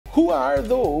who are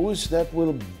those that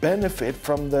will benefit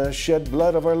from the shed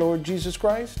blood of our Lord Jesus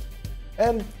Christ?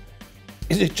 And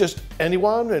is it just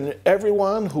anyone and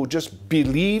everyone who just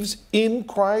believes in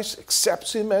Christ,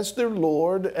 accepts Him as their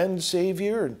Lord and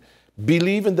Savior, and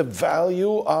believe in the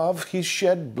value of His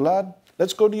shed blood?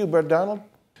 Let's go to you, Brother Donald.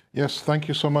 Yes, thank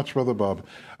you so much, Brother Bob.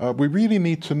 We really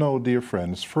need to know, dear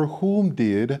friends, for whom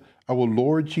did our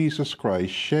Lord Jesus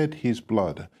Christ shed His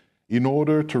blood? In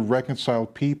order to reconcile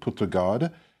people to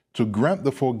God, to grant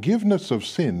the forgiveness of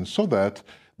sins so that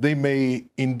they may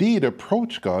indeed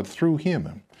approach God through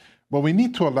Him. Well, we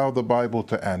need to allow the Bible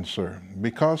to answer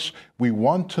because we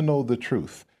want to know the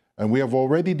truth. And we have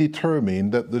already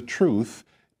determined that the truth,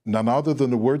 none other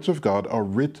than the words of God, are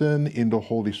written in the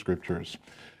Holy Scriptures.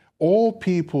 All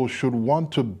people should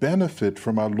want to benefit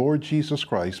from our Lord Jesus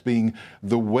Christ being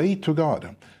the way to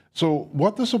God. So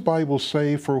what does the Bible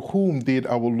say? For whom did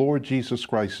our Lord Jesus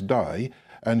Christ die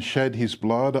and shed His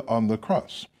blood on the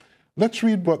cross? Let's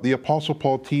read what the Apostle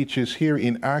Paul teaches here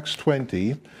in Acts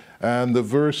 20, and the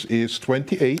verse is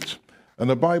 28, and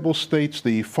the Bible states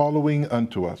the following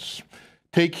unto us.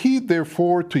 Take heed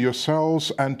therefore to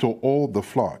yourselves and to all the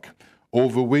flock,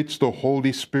 over which the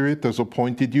Holy Spirit has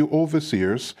appointed you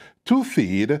overseers, to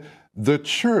feed the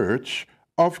church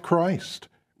of Christ,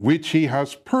 which He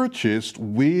has purchased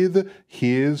with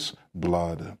His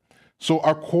blood. So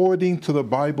according to the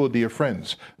Bible, dear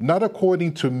friends, not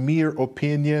according to mere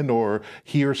opinion or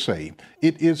hearsay,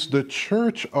 it is the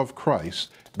church of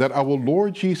Christ that our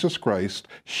Lord Jesus Christ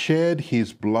shed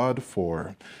His blood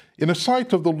for. In the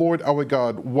sight of the Lord our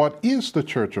God, what is the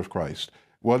church of Christ?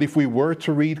 Well, if we were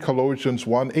to read Colossians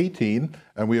 1:18,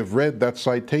 and we have read that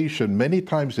citation many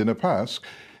times in the past,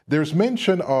 there's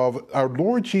mention of our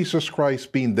Lord Jesus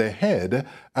Christ being the head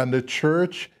and the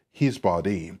church His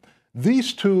body.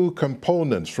 These two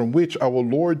components from which our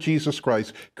Lord Jesus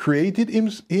Christ created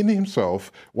in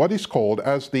Himself what is called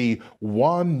as the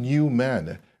one new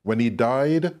man when He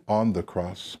died on the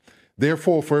cross.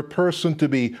 Therefore, for a person to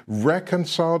be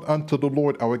reconciled unto the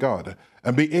Lord our God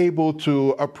and be able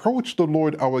to approach the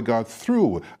Lord our God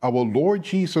through our Lord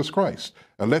Jesus Christ,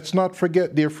 and let's not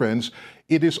forget, dear friends,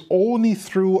 it is only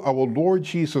through our Lord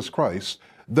Jesus Christ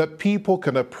that people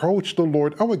can approach the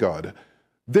Lord our God.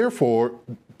 Therefore,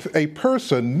 a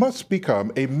person must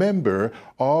become a member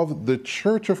of the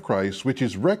Church of Christ, which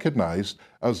is recognized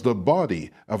as the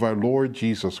body of our Lord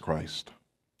Jesus Christ.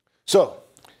 So,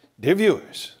 dear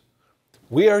viewers,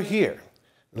 we are here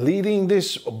leading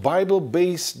this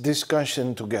Bible-based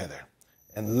discussion together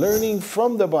and learning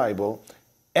from the Bible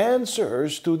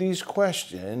answers to these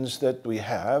questions that we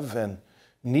have and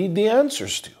need the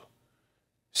answers to.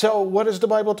 So, what has the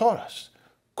Bible taught us?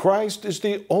 Christ is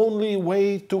the only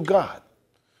way to God.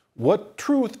 What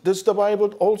truth does the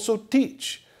Bible also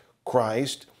teach?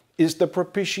 Christ is the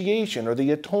propitiation or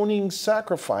the atoning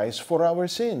sacrifice for our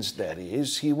sins. That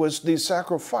is, He was the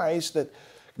sacrifice that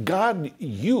God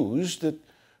used that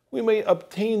we may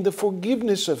obtain the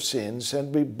forgiveness of sins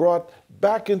and be brought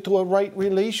back into a right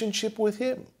relationship with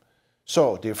Him.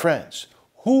 So, dear friends,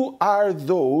 who are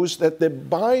those that the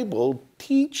Bible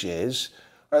teaches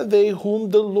are they whom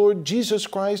the Lord Jesus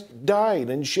Christ died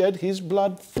and shed His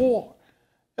blood for?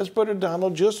 As Brother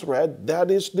Donald just read,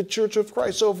 that is the Church of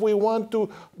Christ. So if we want to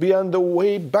be on the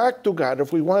way back to God,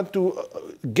 if we want to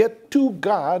get to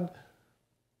God,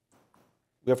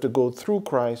 we have to go through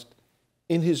Christ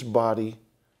in His body,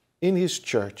 in His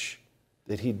church,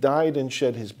 that He died and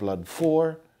shed His blood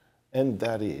for, and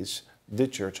that is the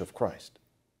Church of Christ.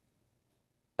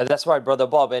 That's right, Brother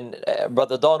Bob. And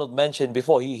Brother Donald mentioned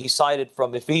before, he cited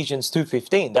from Ephesians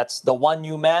 2:15. That's the one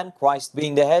new man, Christ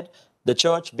being the head, the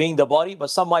church being the body.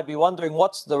 But some might be wondering,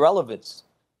 what's the relevance?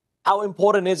 How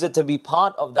important is it to be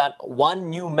part of that one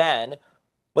new man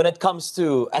when it comes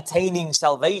to attaining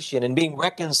salvation and being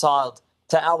reconciled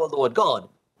to our Lord God?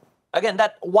 Again,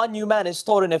 that one new man is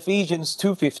taught in Ephesians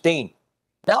 2:15.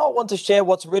 Now I want to share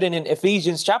what's written in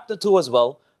Ephesians chapter 2 as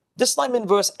well, this time in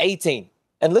verse 18.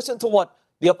 And listen to what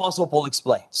the Apostle Paul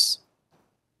explains.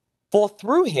 For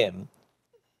through Him,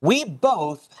 we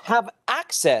both have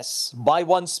access by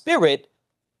one Spirit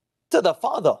to the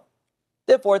Father.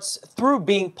 Therefore, it's through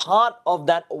being part of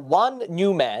that one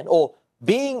new man, or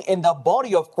being in the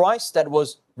body of Christ that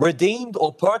was redeemed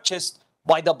or purchased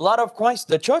by the blood of Christ,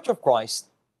 the Church of Christ.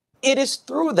 It is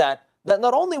through that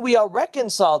not only we are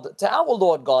reconciled to our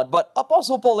Lord God, but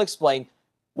Apostle Paul explained,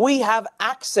 we have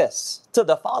access to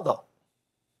the Father.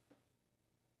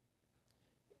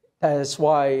 That's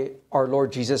why our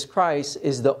Lord Jesus Christ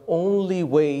is the only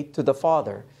way to the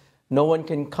Father. No one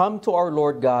can come to our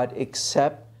Lord God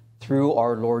except through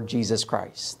our Lord Jesus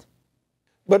Christ.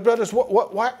 But brothers,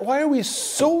 why are we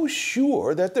so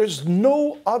sure that there's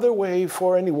no other way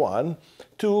for anyone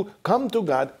to come to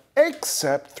God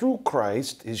except through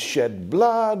Christ, His shed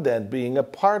blood, and being a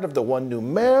part of the one new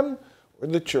man, or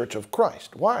the church of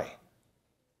Christ? Why?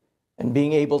 And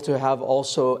being able to have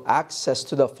also access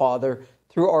to the Father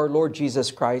through our Lord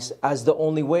Jesus Christ as the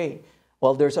only way.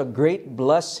 Well, there's a great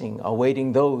blessing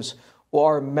awaiting those who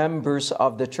are members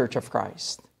of the Church of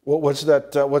Christ. Well, what's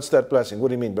that blessing? What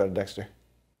do you mean, Brother Dexter?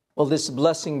 Well, this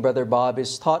blessing, Brother Bob,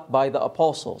 is taught by the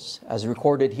apostles, as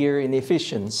recorded here in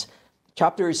Ephesians.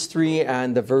 Chapter is 3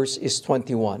 and the verse is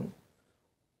 21.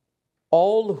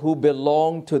 All who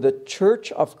belong to the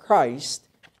Church of Christ,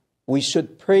 we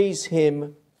should praise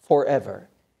Him forever.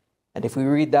 And if we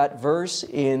read that verse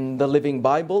in the Living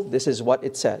Bible, this is what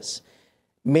it says.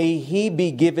 May He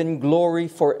be given glory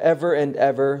forever and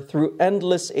ever through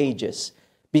endless ages,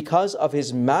 because of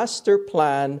His master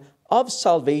plan of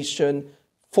salvation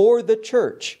for the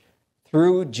church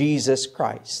through Jesus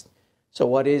Christ. So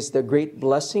what is the great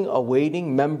blessing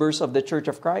awaiting members of the Church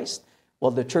of Christ?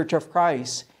 Well, the Church of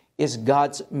Christ is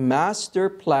God's master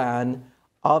plan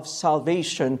of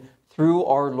salvation through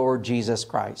our Lord Jesus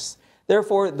Christ.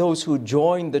 Therefore, those who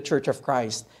join the Church of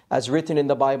Christ, as written in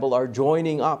the Bible, are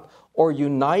joining up or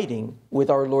uniting with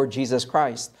our Lord Jesus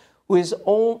Christ, who is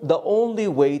the only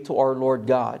way to our Lord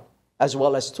God, as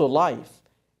well as to life,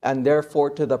 and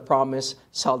therefore to the promised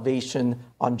salvation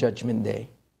on Judgment Day.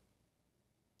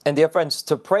 And dear friends,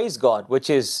 to praise God,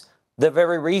 which is the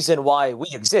very reason why we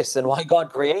exist and why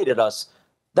God created us,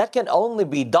 that can only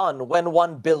be done when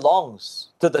one belongs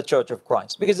to the Church of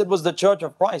Christ, because it was the Church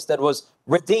of Christ that was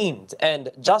redeemed and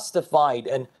justified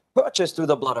and purchased through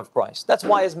the blood of Christ. That's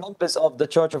why as members of the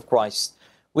Church of Christ,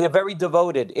 we are very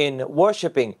devoted in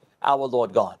worshiping our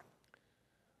Lord God.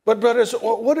 But brothers,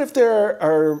 what if there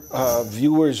are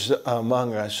viewers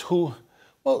among us who,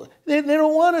 well, they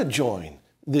don't want to join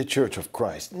the Church of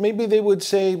Christ? Maybe they would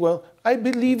say, well, I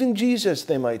believe in Jesus,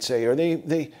 they might say, or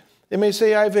they may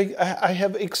say, I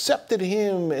have accepted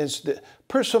Him as the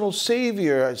personal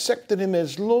Savior, I accepted Him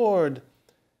as Lord.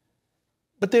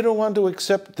 But they don't want to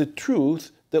accept the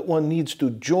truth that one needs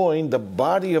to join the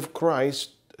body of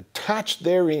Christ, attached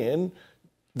therein,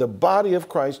 the body of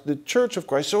Christ, the Church of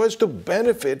Christ, so as to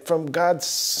benefit from God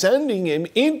sending Him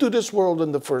into this world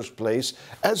in the first place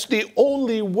as the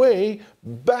only way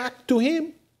back to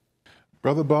Him.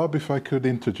 Brother Bob, if I could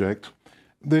interject,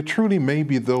 there truly may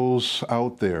be those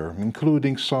out there,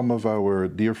 including some of our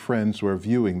dear friends who are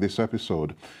viewing this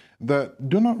episode, that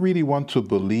do not really want to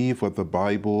believe what the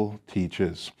Bible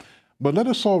teaches. But let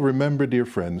us all remember, dear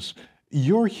friends,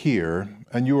 you're here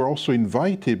and you are also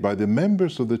invited by the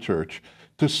members of the church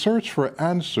to search for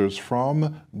answers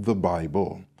from the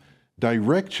Bible,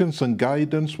 directions and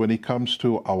guidance when it comes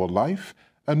to our life,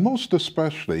 and most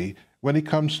especially when it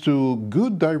comes to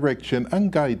good direction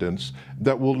and guidance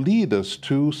that will lead us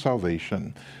to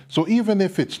salvation. So even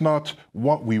if it's not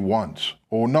what we want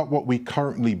or not what we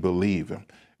currently believe,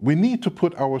 we need to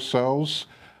put ourselves,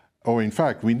 or in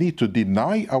fact, we need to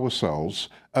deny ourselves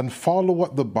and follow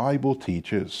what the Bible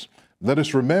teaches. Let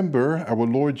us remember our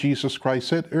Lord Jesus Christ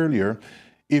said earlier,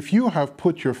 if you have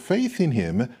put your faith in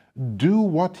Him, do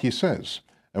what He says.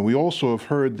 And we also have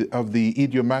heard of the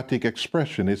idiomatic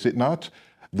expression, is it not?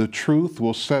 The truth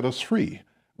will set us free.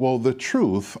 Well, the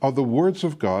truth are the words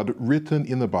of God written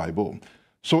in the Bible.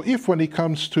 So if when it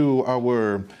comes to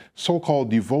our so-called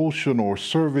devotion or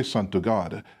service unto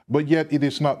God, but yet it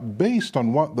is not based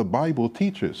on what the Bible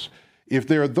teaches, if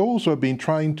there are those who have been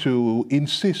trying to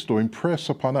insist or impress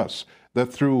upon us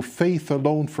that through faith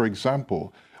alone, for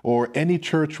example, or any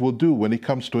church will do when it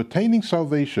comes to attaining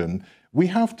salvation, we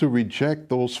have to reject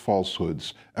those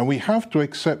falsehoods and we have to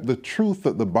accept the truth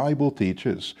that the Bible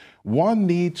teaches. One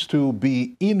needs to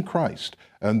be in Christ,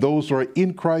 and those who are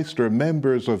in Christ are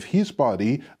members of His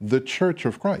body, the Church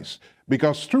of Christ.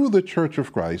 Because through the Church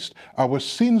of Christ, our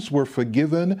sins were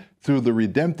forgiven through the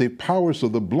redemptive powers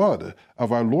of the blood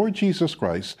of our Lord Jesus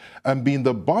Christ, and being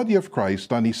the body of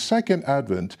Christ on His second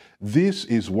advent, this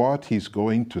is what He's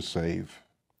going to save.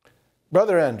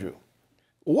 Brother Andrew,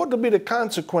 what would be the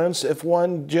consequence if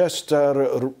one just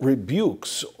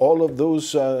rebukes all of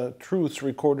those truths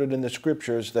recorded in the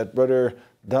Scriptures that Brother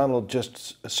Donald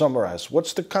just summarized?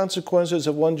 What's the consequences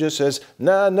if one just says,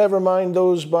 nah, never mind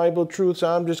those Bible truths,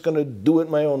 I'm just going to do it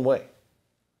my own way?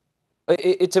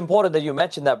 It's important that you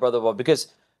mention that, Brother Bob, because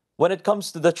when it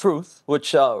comes to the truth,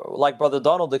 which, like Brother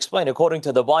Donald explained, according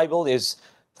to the Bible, is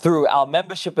through our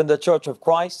membership in the Church of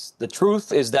Christ, the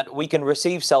truth is that we can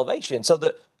receive salvation. So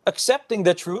that accepting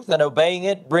the truth and obeying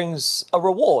it brings a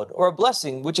reward or a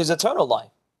blessing, which is eternal life.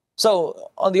 So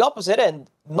on the opposite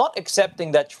end, not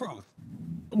accepting that truth,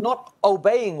 not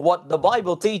obeying what the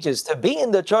Bible teaches, to be in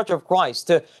the church of Christ,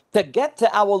 to get to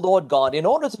our Lord God in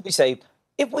order to be saved,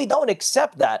 if we don't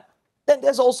accept that, then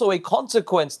there's also a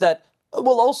consequence that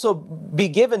will also be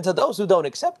given to those who don't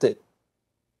accept it.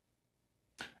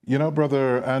 You know,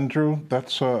 Brother Andrew,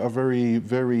 that's a very,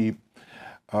 very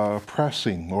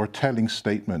pressing or telling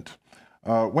statement.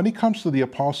 When it comes to the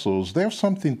apostles, there's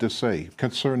something to say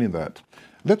concerning that.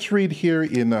 Let's read here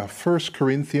in 1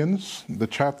 Corinthians, the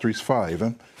chapter is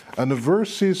 5, and the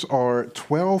verses are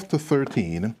 12 to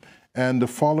 13, and the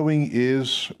following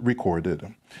is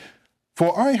recorded.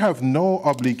 For I have no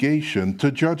obligation to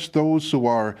judge those who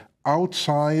are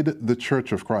outside the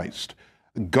church of Christ.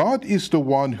 God is the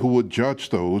one who would judge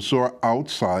those who are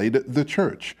outside the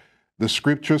church. The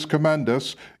scriptures command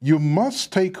us, you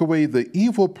must take away the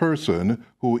evil person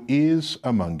who is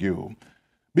among you.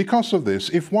 Because of this,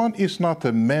 if one is not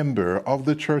a member of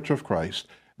the church of Christ,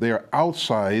 they are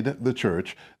outside the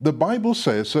church, the Bible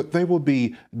says that they will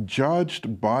be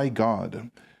judged by God.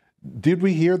 Did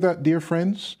we hear that, dear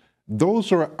friends? Those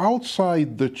who are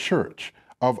outside the church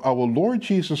of our Lord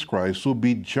Jesus Christ will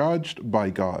be judged by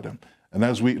God. And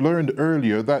as we learned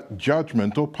earlier, that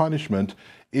judgment or punishment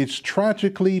is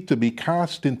tragically to be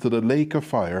cast into the lake of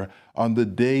fire on the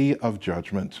day of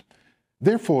judgment.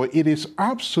 Therefore, it is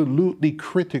absolutely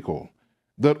critical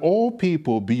that all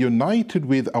people be united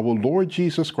with our Lord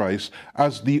Jesus Christ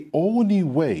as the only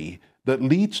way that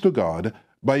leads to God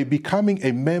by becoming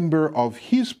a member of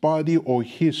His body or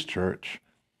His church.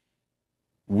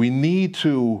 We need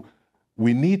to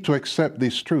accept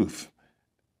this truth.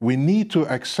 We need to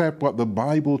accept what the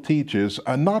Bible teaches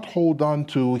and not hold on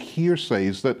to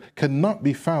hearsays that cannot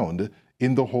be found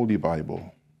in the Holy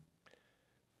Bible.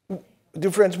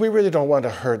 Dear friends, we really don't want to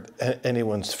hurt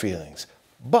anyone's feelings.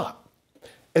 But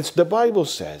as the Bible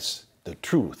says, the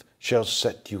truth shall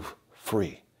set you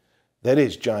free. That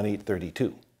is John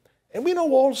 8:32. And we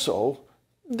know also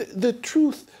the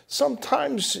truth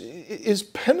sometimes is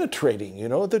penetrating. You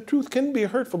know, the truth can be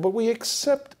hurtful, but we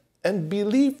accept and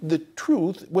believe the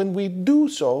truth. When we do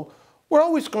so, we're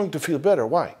always going to feel better.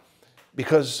 Why?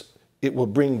 Because it will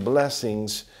bring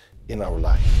blessings in our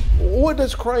life. What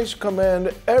does Christ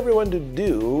command everyone to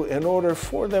do in order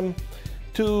for them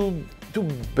to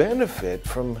benefit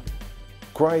from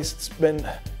Christ's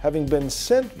having been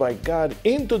sent by God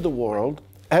into the world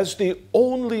as the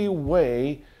only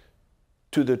way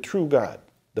to the true God,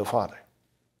 the Father?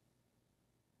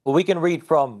 Well, we can read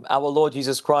from our Lord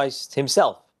Jesus Christ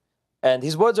Himself. And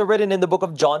His words are written in the book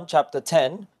of John, chapter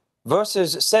 10,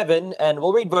 verses 7, and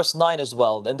we'll read verse 9 as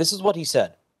well. And this is what He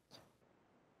said.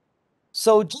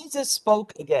 So Jesus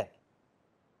spoke again.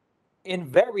 In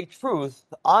very truth,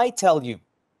 I tell you,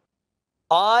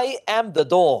 I am the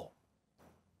door.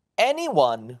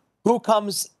 Anyone who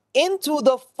comes into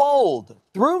the fold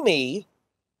through me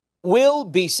will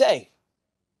be saved.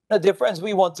 Now, dear friends,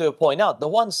 we want to point out the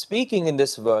one speaking in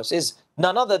this verse is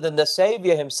none other than the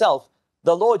Savior Himself,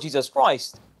 the Lord Jesus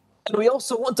Christ. And we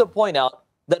also want to point out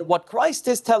that what Christ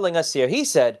is telling us here, He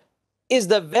said, is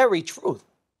the very truth.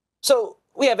 So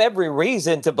we have every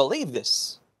reason to believe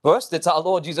this. First, it's our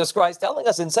Lord Jesus Christ telling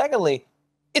us, and secondly,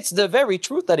 it's the very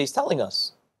truth that He's telling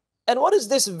us. And what is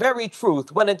this very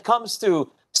truth when it comes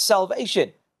to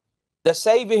salvation? The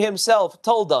Savior Himself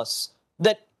told us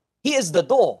that He is the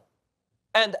door.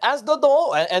 And as the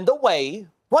door and the way,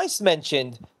 Christ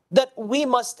mentioned that we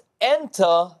must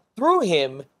enter through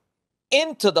Him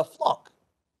into the flock.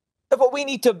 Therefore, we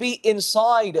need to be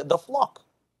inside the flock.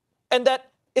 And that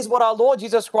is what our Lord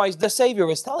Jesus Christ, the Savior,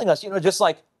 is telling us. You know, just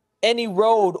like any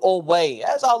road or way,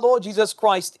 as our Lord Jesus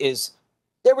Christ is,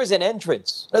 there is an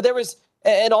entrance. There is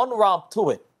an on-ramp to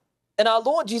it. And our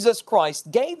Lord Jesus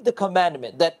Christ gave the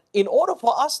commandment that in order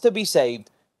for us to be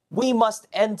saved, we must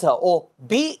enter or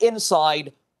be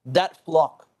inside that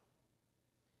flock.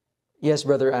 Yes,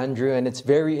 Brother Andrew, and it's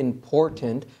very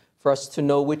important for us to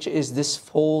know which is this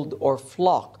fold or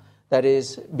flock that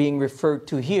is being referred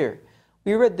to here.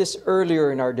 We read this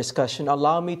earlier in our discussion.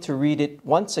 Allow me to read it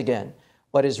once again.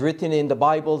 What is written in the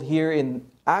Bible here in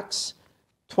Acts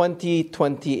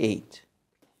 20:28.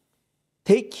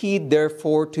 Take heed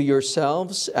therefore to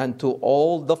yourselves and to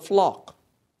all the flock,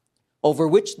 over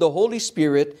which the Holy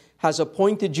Spirit has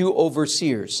appointed you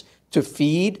overseers, to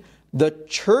feed the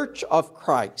church of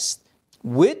Christ,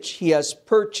 which He has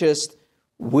purchased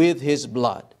with His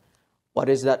blood. What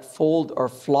is that fold or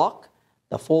flock?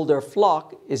 The fold or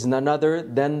flock is none other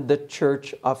than the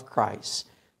church of Christ.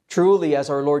 Truly, as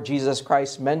our Lord Jesus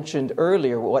Christ mentioned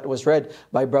earlier, what was read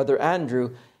by Brother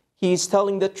Andrew, He is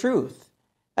telling the truth.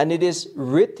 And it is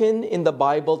written in the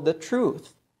Bible, the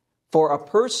truth. For a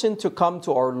person to come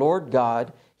to our Lord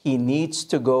God, he needs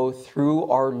to go through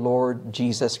our Lord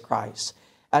Jesus Christ.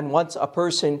 And once a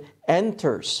person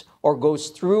enters or goes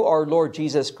through our Lord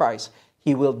Jesus Christ,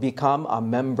 he will become a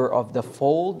member of the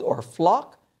fold or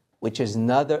flock, which is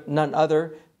none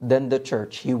other than the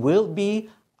church. He will be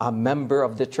a member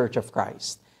of the church of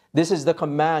Christ. This is the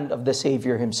command of the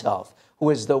Savior himself, who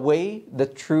is the way, the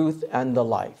truth, and the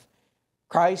life.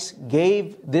 Christ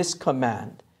gave this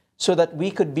command so that we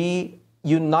could be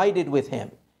united with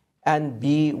him and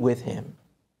be with him.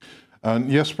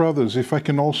 And yes, brothers, if I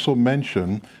can also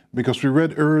mention, because we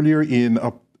read earlier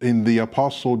in the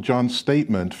Apostle John's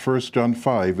statement, 1 John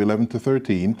 5, 11 to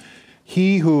 13,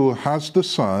 he who has the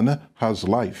Son has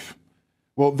life.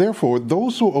 Well, therefore,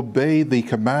 those who obey the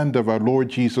command of our Lord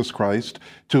Jesus Christ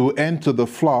to enter the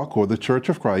flock or the church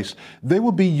of Christ, they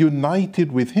will be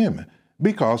united with him,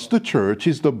 because the church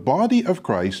is the body of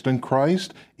Christ and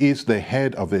Christ is the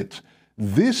head of it.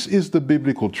 This is the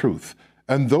biblical truth.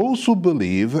 And those who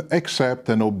believe, accept,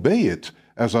 and obey it,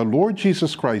 as our Lord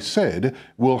Jesus Christ said,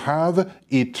 will have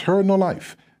eternal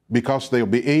life, because they'll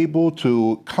be able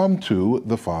to come to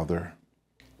the Father.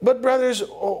 But brothers,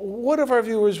 what if our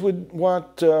viewers would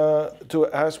want to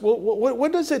ask, well,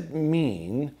 what does it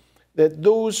mean that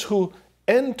those who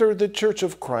enter the Church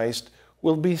of Christ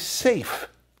will be safe?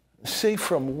 Safe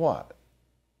from what?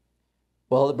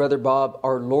 Well, Brother Bob,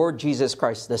 our Lord Jesus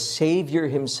Christ, the Savior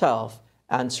himself,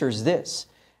 answers this.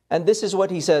 And this is what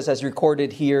he says as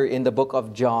recorded here in the book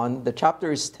of John. The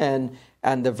chapter is 10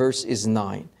 and the verse is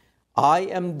 9. I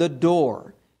am the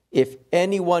door. If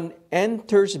anyone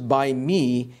enters by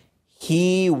me,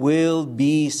 he will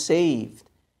be saved.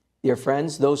 Dear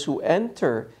friends, those who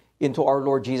enter into our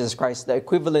Lord Jesus Christ, the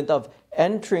equivalent of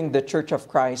entering the Church of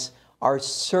Christ, are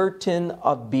certain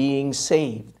of being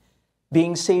saved.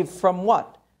 Being saved from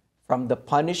what? From the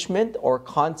punishment or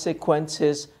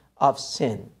consequences of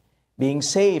sin. Being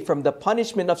saved from the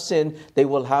punishment of sin, they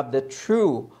will have the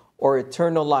true or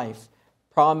eternal life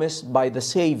promised by the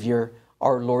Savior,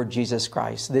 our Lord Jesus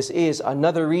Christ. This is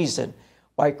another reason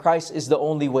why Christ is the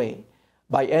only way.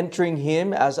 By entering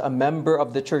him as a member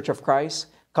of the Church of Christ,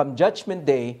 come Judgment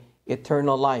Day,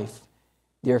 eternal life,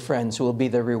 dear friends, will be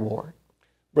the reward.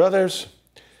 Brothers,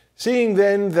 seeing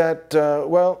then that,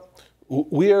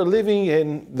 we are living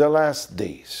in the last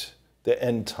days, the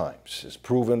end times, is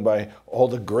proven by all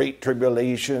the great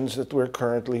tribulations that we're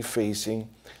currently facing.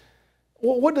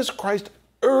 What does Christ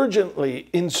urgently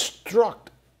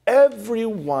instruct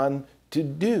everyone to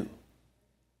do?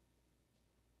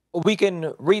 We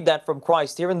can read that from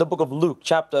Christ here in the book of Luke,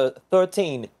 chapter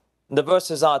 13. The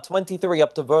verses are 23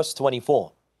 up to verse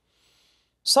 24.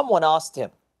 Someone asked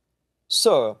him,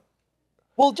 Sir,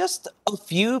 will just a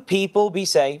few people be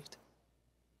saved?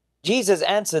 Jesus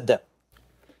answered them,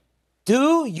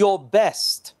 Do your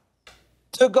best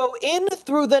to go in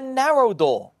through the narrow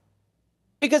door,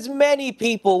 because many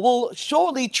people will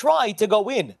surely try to go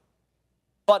in,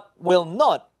 but will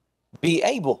not be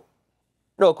able.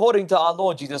 According to our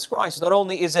Lord Jesus Christ, not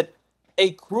only is it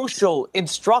a crucial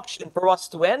instruction for us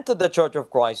to enter the Church of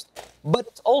Christ, but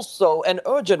it's also an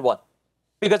urgent one.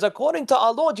 Because according to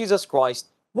our Lord Jesus Christ,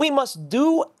 we must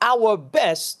do our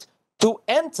best to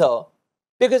enter,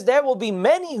 because there will be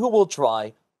many who will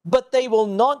try, but they will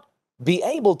not be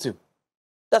able to.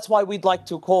 That's why we'd like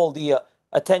to call the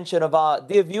attention of our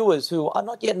dear viewers who are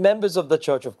not yet members of the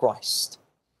Church of Christ.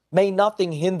 May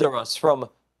nothing hinder us from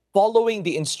following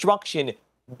the instruction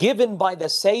given by the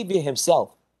Savior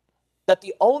himself, that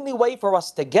the only way for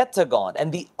us to get to God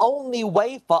and the only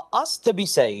way for us to be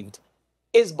saved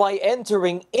is by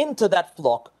entering into that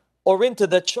flock or into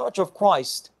the Church of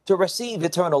Christ to receive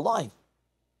eternal life.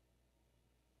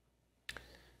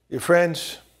 Dear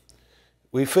friends,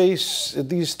 we face at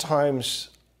these times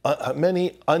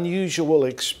many unusual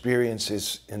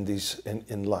experiences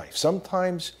in life.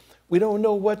 Sometimes we don't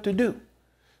know what to do.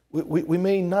 We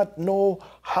may not know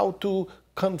how to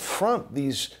confront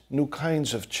these new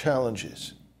kinds of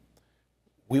challenges.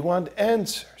 We want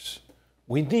answers.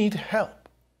 We need help.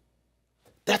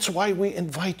 That's why we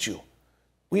invite you.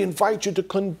 We invite you to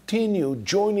continue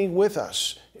joining with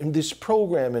us in this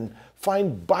program and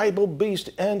find Bible-based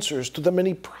answers to the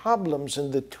many problems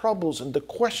and the troubles and the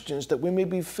questions that we may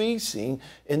be facing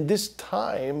in this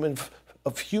time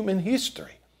of human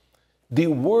history. The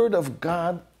Word of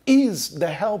God is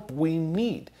the help we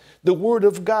need. The Word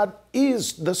of God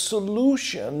is the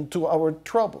solution to our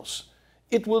troubles.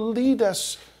 It will lead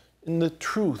us in the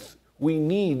truth we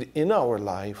need in our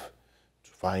life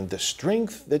to find the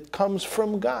strength that comes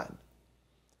from God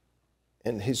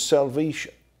and His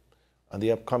salvation on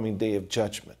the upcoming day of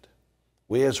judgment.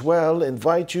 We as well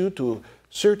invite you to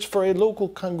search for a local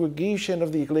congregation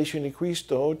of the Iglesia ni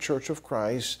Cristo, Church of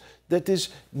Christ, that is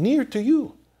near to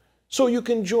you, so you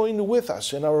can join with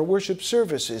us in our worship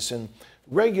services and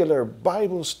regular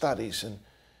Bible studies. And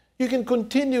you can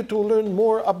continue to learn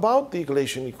more about the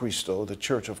Iglesia ni Cristo, the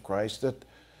Church of Christ, at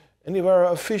any of our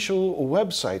official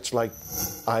websites like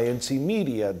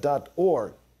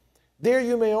incmedia.org. There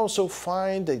you may also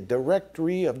find a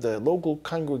directory of the local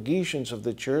congregations of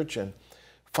the church and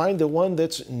find the one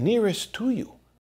that's nearest to you.